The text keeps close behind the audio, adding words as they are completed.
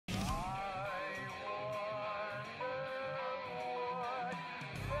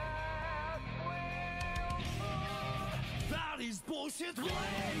bullshit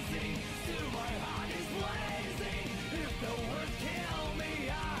blazing, still my heart is blazing. If the words kill me,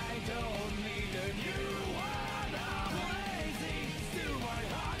 I don't need a new one. I'm blazing, still my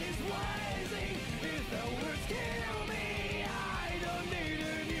heart is blazing. If the words kill me, I don't need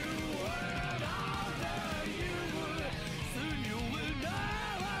a new word. After you, soon you will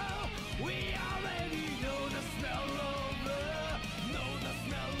know. We already know the smell of the, know the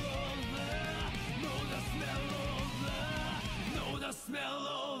smell of the, know the smell of the, know the smell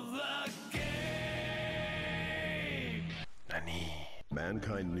of the game. Nani?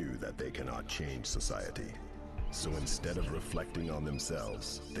 Mankind knew that they cannot change society. So instead of reflecting on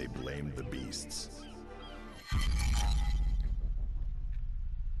themselves, they blamed the beasts.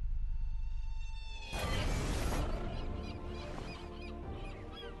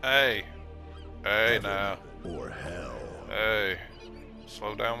 Hey. Hey now. Or hell. Hey.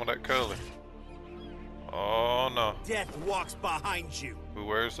 Slow down with that color. Oh no. Death walks behind you. Who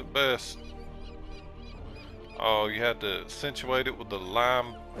wears it best? Oh, you had to accentuate it with the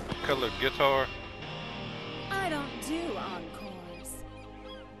lime colored guitar. I don't do encores.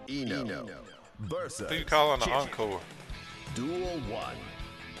 Eno. Versus. Who you calling an encore? Duel 1.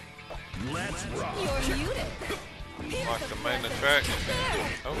 Let's rock. You're muted. Like the main attraction.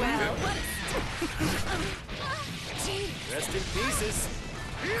 Oh, Well, okay. what is... Rest in pieces.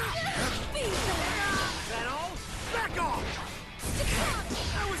 That all? Back off!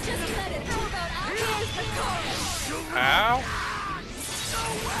 Just let it. How about here's the chorus? Ow! No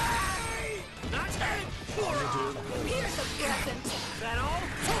way! Not dead! Here's the present. That all?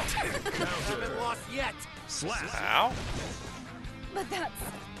 Haven't lost yet. Slap. Ow! But that's...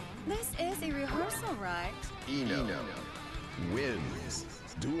 This is a rehearsal, right? Eno wins.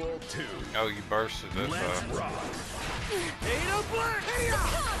 Duel 2. Oh, you bursted this Let's rock. Ada Black!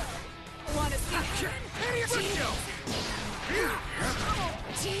 Want to see heaven?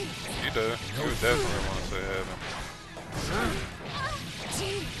 You do. You would definitely want to say heaven.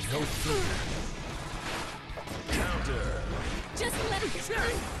 No food. Counter. Just let it...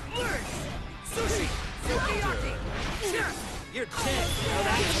 Learn! Sushi! Sukiyaki! You're dead. Know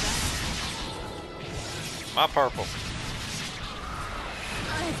that? My purple.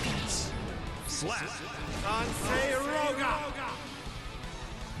 Slap. Sansei Roga!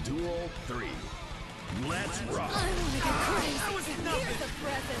 Duel 3. Let's rock. I want to get crazy. That was Here's nothing. the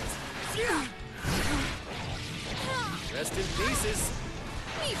present. Rest in pieces.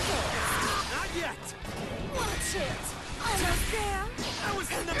 Me first. Not yet. Watch it. Almost there. That was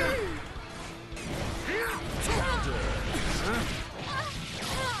nothing.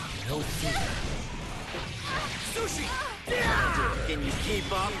 No fear. Sushi! Can you keep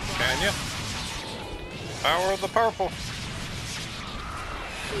up? Can you? Power of the purple.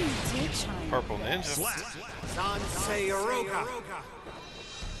 You did try. Purple ninja. Slap. Sansei Roga!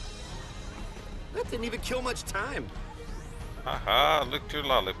 That didn't even kill much time. Haha, look at your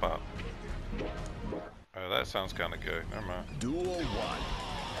lollipop. Oh, that sounds kind of good. Never mind. Duel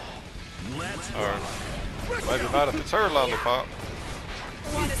 1. Let's Or rock. maybe not if it's her lollipop.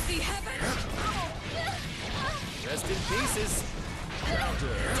 Want to see heaven? Rest in pieces.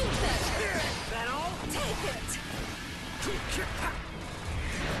 Counter. That all? Take it.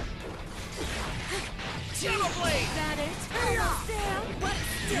 Shadow Blade! That it? Almost there. What?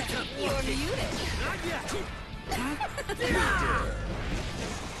 You're muted. Not yet.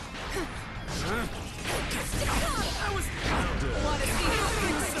 That was Want to see heaven?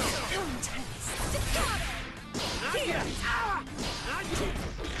 not yet. Not yet.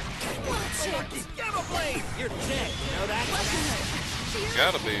 Watch it. Gamma Blade! You're dead. You know that?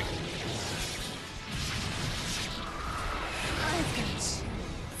 Gotta be. I've got you.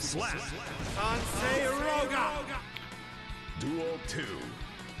 Slap. Sansei Roga! Duel 2.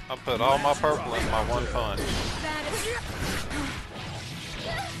 I put all my purple in my one punch. That is...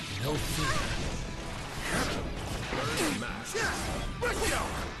 No fear. First match.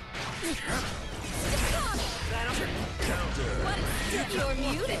 Counter. What? You're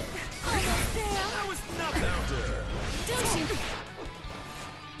muted. Almost there. That was nothing. Counter. Don't you?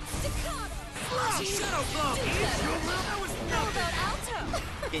 Staccato. Shadow Blow! Do better. That was How nothing. about alto?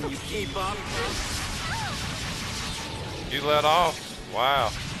 Can you keep up? You let off? Wow.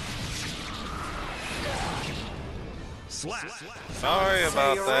 Slap. Sorry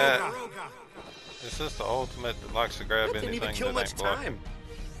about Sansei that. Roga. Is this the ultimate that likes to grab That didn't even anything kill that much ain't blocking? time.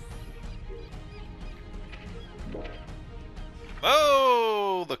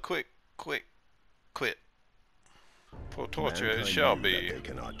 Oh, the quit. For torture it Mankind shall knew be. that they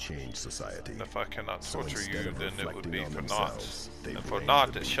cannot change society. If I cannot So torture instead you, of then it would reflecting be on for naught. themselves, they And for blamed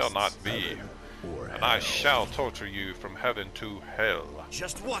naught the it shall not beasts. be. Heaven or And I hell. shall torture you from heaven to hell.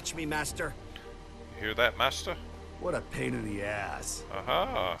 Just watch me, Master. You hear that, Master? What a pain in the ass.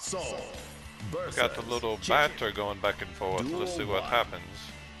 Aha. Soul We versus got the little banter going back and forth. Let's see what happens.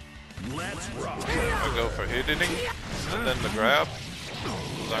 Let's rock. I go for hitting him, and then the grab.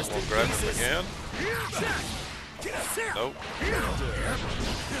 I'm gonna grab him again. Nope.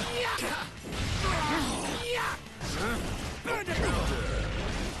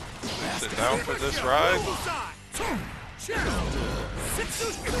 Sit down for this ride.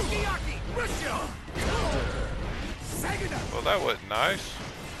 Well, that wasn't nice.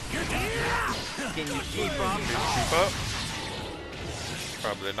 Can you keep up? Can you keep up?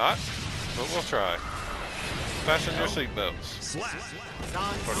 Probably not, but we'll try. Fasten your seatbelts. Slap.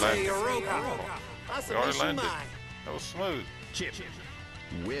 For landing. That's We a already mission landed. mine. That was smooth. Chip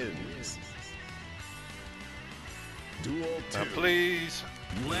wins. Duel 2. Now please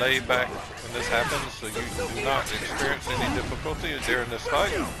lay back when this happens so you do not experience any difficulty during this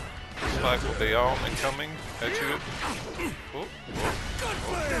fight. This fight will be on and coming at you. Oh,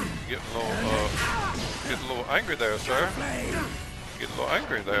 getting a little angry there, sir. Getting a little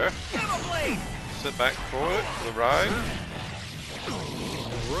angry there. Sit back for it, the ride.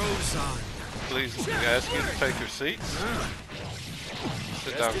 Please ask you to take your seats.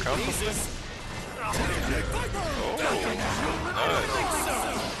 Sit down comfortably. Oh,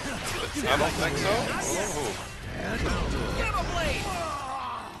 nice. I don't think so. Oh.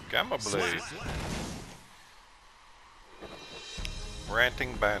 Gamma Blade.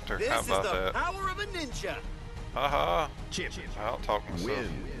 Ranting banter. This How is about the that? power of a ninja. Haha. Chip I'll talk myself.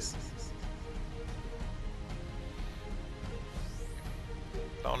 wins.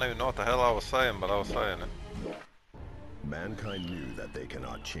 Don't even know what the hell I was saying, but I was saying it. Mankind knew that they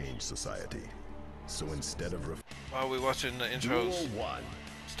cannot change society. So instead of While we watching the Duel intros, 1.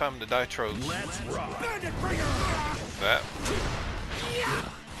 it's time to ditros. Let's rock. That.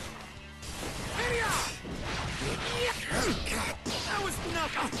 That was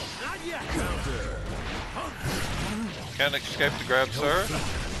nothing. Not yet. Can't escape the grab, sir.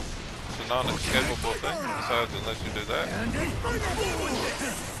 It's a non-escapable thing. Besides, unless you do that.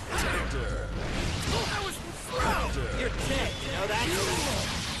 You're dead. You know that?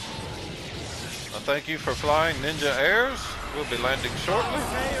 Now, thank you for flying Ninja Airs. We'll be landing shortly.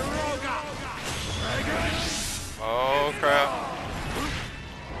 Oh crap!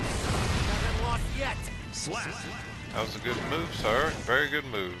 Haven't lost yet. Slap. That was a good move, sir. Very good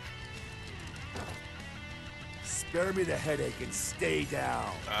move. Spare me the headache and stay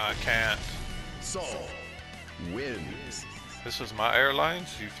down. I can't. Soul wins. This is my airlines.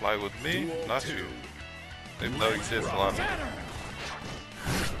 You fly with me, Duel not 2. you. Even though you did fly me.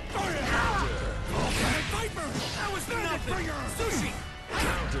 That was nothing. Sushi.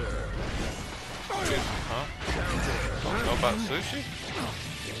 Sushi, huh? Don't know about sushi?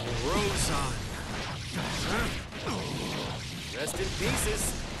 Rest in pieces.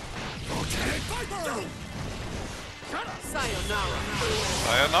 Sayonara.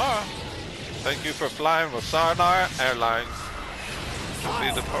 Sayonara. Thank you for flying with Sayonara Airlines.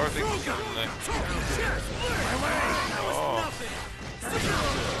 Be departing shortly. Oh.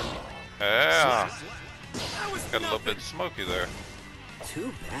 Yeah. Got a little bit smoky there.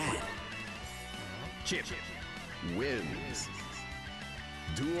 Too bad. Chip wins.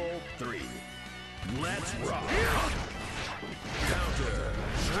 Duel 3. Let's rock. Counter.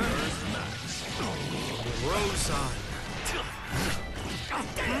 First match.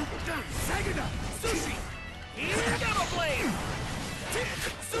 Sushi. Gamma blade.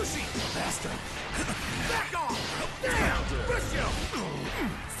 Sushi. Bastard. Back off. Down. Push you.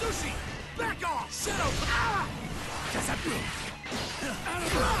 Sushi. Back off. Shadow. Ah.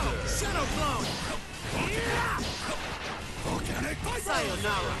 Shadow clone.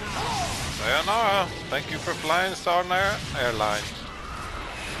 Sayonara. Sayonara. Thank you for flying Sayonara Airlines.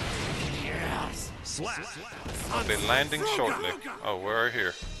 Slap. I'll be landing shortly. Oh, we're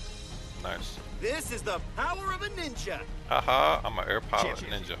here. Nice. This is the power of a ninja. Haha, I'm an air pilot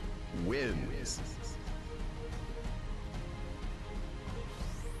ninja. Wins.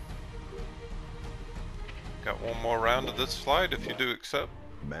 Got one more round of this flight if you do accept.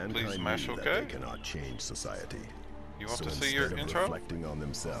 Mankind smash knew OK. that they cannot change society. You want So to see your instead of intro? reflecting on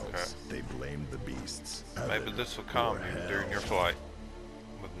themselves, Okay. they blamed the beasts. Maybe Heaven this will calm or you during hell. your flight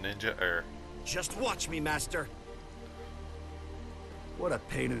with Ninja Air. Just watch me, Master. What a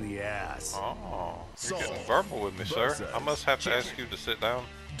pain in the ass. Oh, you're getting Soul verbal with me, sir. versus I must have to ask you to sit down.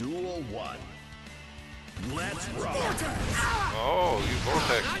 Duel 1. Let's rock. Oh, you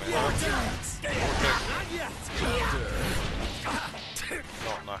vortex me, huh? Not yet.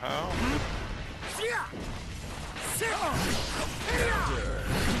 Don't know how.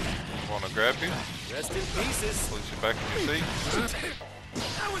 Want to grab you? Rest in pieces. Place you back in your seat.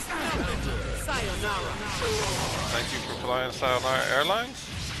 That was nothing. Sayonara. Thank you for flying Sayonara Airlines.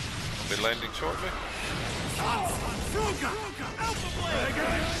 I'll be landing shortly. Fruga. Alpha Blade.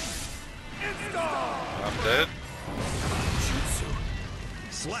 I'm dead.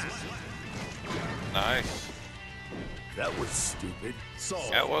 Slap. Nice. That was stupid.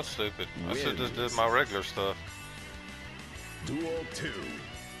 Solve. That was stupid. I should have just did my regular stuff. Duel 2.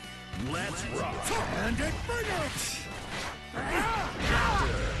 Let's rock. And it fingers.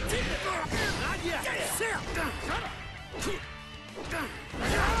 Not yet.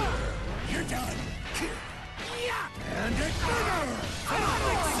 You're done. And it fingers.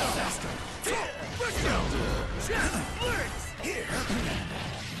 Here.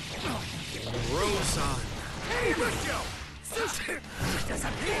 Rose on. Hey, Briscoe! Sushi!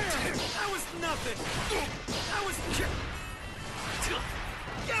 Disappear! That was nothing! That was...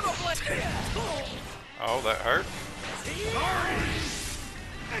 Give a blade! Oh, that hurt.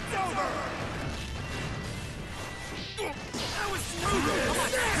 It's over! That was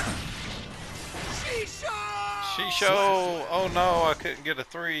rude! Shisha! Shisho! Oh no, I couldn't get a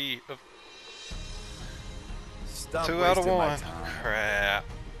 3 of Stop 2 out of wasting my 1. time. Crap.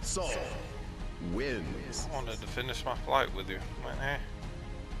 Solve. Wins. I wanted to finish my flight with you. Man,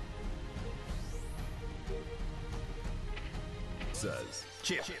 Says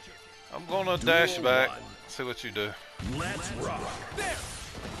Chip. I'm gonna dash Duel back. 1. See what you do. Let's rock. There!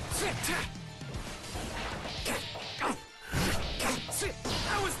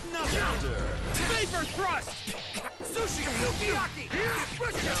 That was nothing! Vapor thrust! Sushi! Sukiyaki!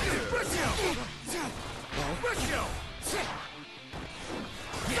 Briscoe! Briscoe!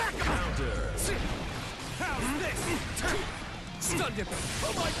 Back up! How's this? Stun dipper!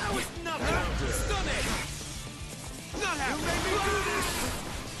 Oh my, that was nothing! Stun it! Not happening! You made me do this!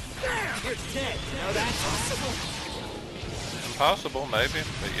 There! You're dead! Now that's possible! Impossible, maybe,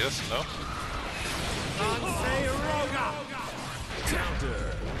 but yes, no. Ansei Roga! Counter!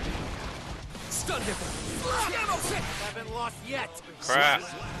 Stun dipper! Haven't lost yet! Crap.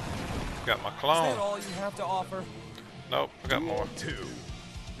 Got my Is that clone. all you have to offer? Nope, I got more. 2.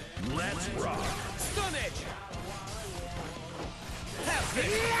 Let's rock. Stun edge! Have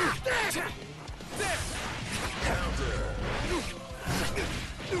this! There!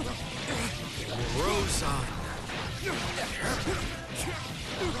 Rosan!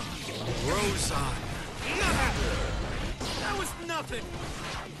 Rosan! That was nothing!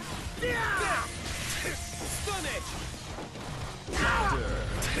 There! Stun edge!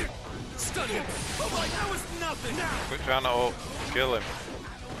 Stun him! Oh my, that was nothing! Quit trying to ult. Kill him.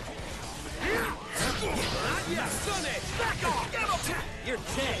 Not yet! Stun edge! Back off! Get him! You're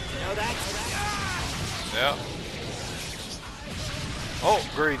dead, you know that? Yep. Oh,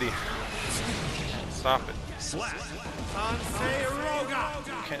 greedy. Stop it. Slap. Ansei Roga!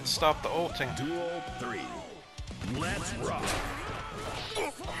 Can't stop the ulting. Duel 3. Let's rock.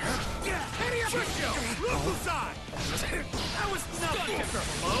 Briscoe! Rokusai! That was nothing!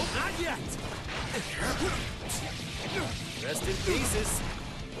 Hello? Not yet! Rest in pieces.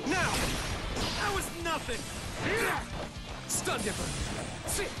 Now! That was nothing! Stun dipper!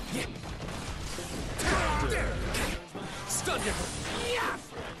 Stun dipper!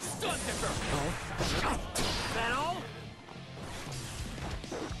 Stun dipper! That all?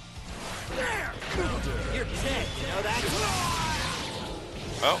 There! You're dead, you know that?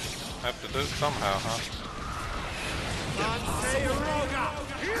 Well, have to do it somehow, huh? Ansei Roga!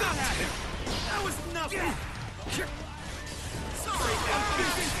 Not at him! That was nothing! Sorry,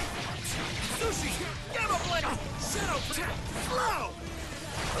 Sushi! Gamma Blade! Shadow! Slow!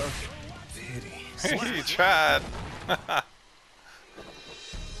 He tried.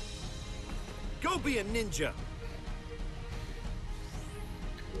 Go be a ninja!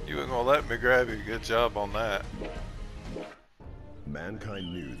 You weren't gonna let me grab you. Good job on that.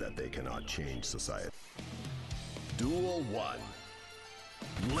 Mankind knew that they cannot change society. Duel 1.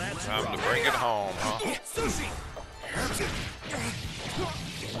 Let's Time rock. to bring it home, huh? Sushi!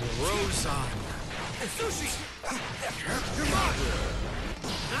 Rosan! Sushi! You're mine!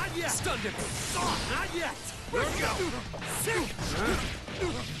 Not yet! Stun dipper! Not yet! Let's go! Sick!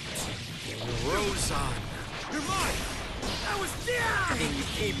 Rosan! You're mine! That was... Can you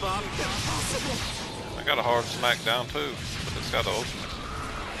keep up? Impossible! I got a hard smackdown too, but it's got an ultimate.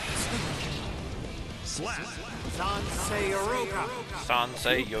 Slap. Sansei Oroka!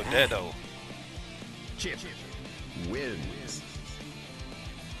 Sansei Yodedo. Chip. Wins.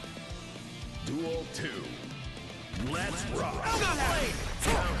 Duel 2. Let's rock. Not blade!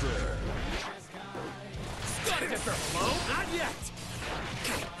 Counter. Stun dipper. Hello? Not yet.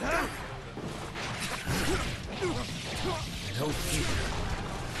 No fear.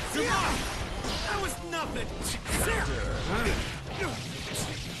 Come on! That was nothing!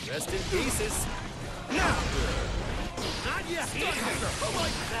 Rest in pieces. Now! Not yet! Stun dipper. Oh my,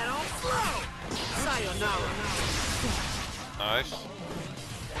 that all flow! Sayonara. Nice.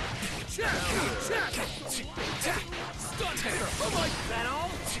 Check! Check! Stun dipper. Oh my, that all?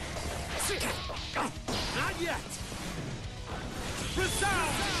 Not yet!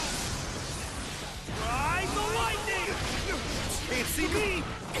 Resound! Ride the lightning! Can't see me!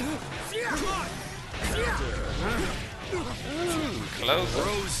 Come on! Ooh, close.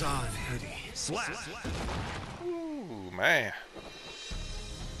 Rose on Hitty. Slap! Ooh, man.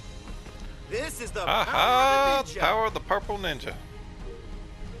 This is the Aha! Power of the purple ninja.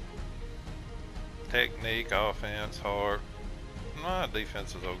 Technique, offense, heart. My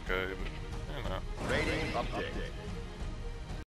defense is okay, but you know. Rating update.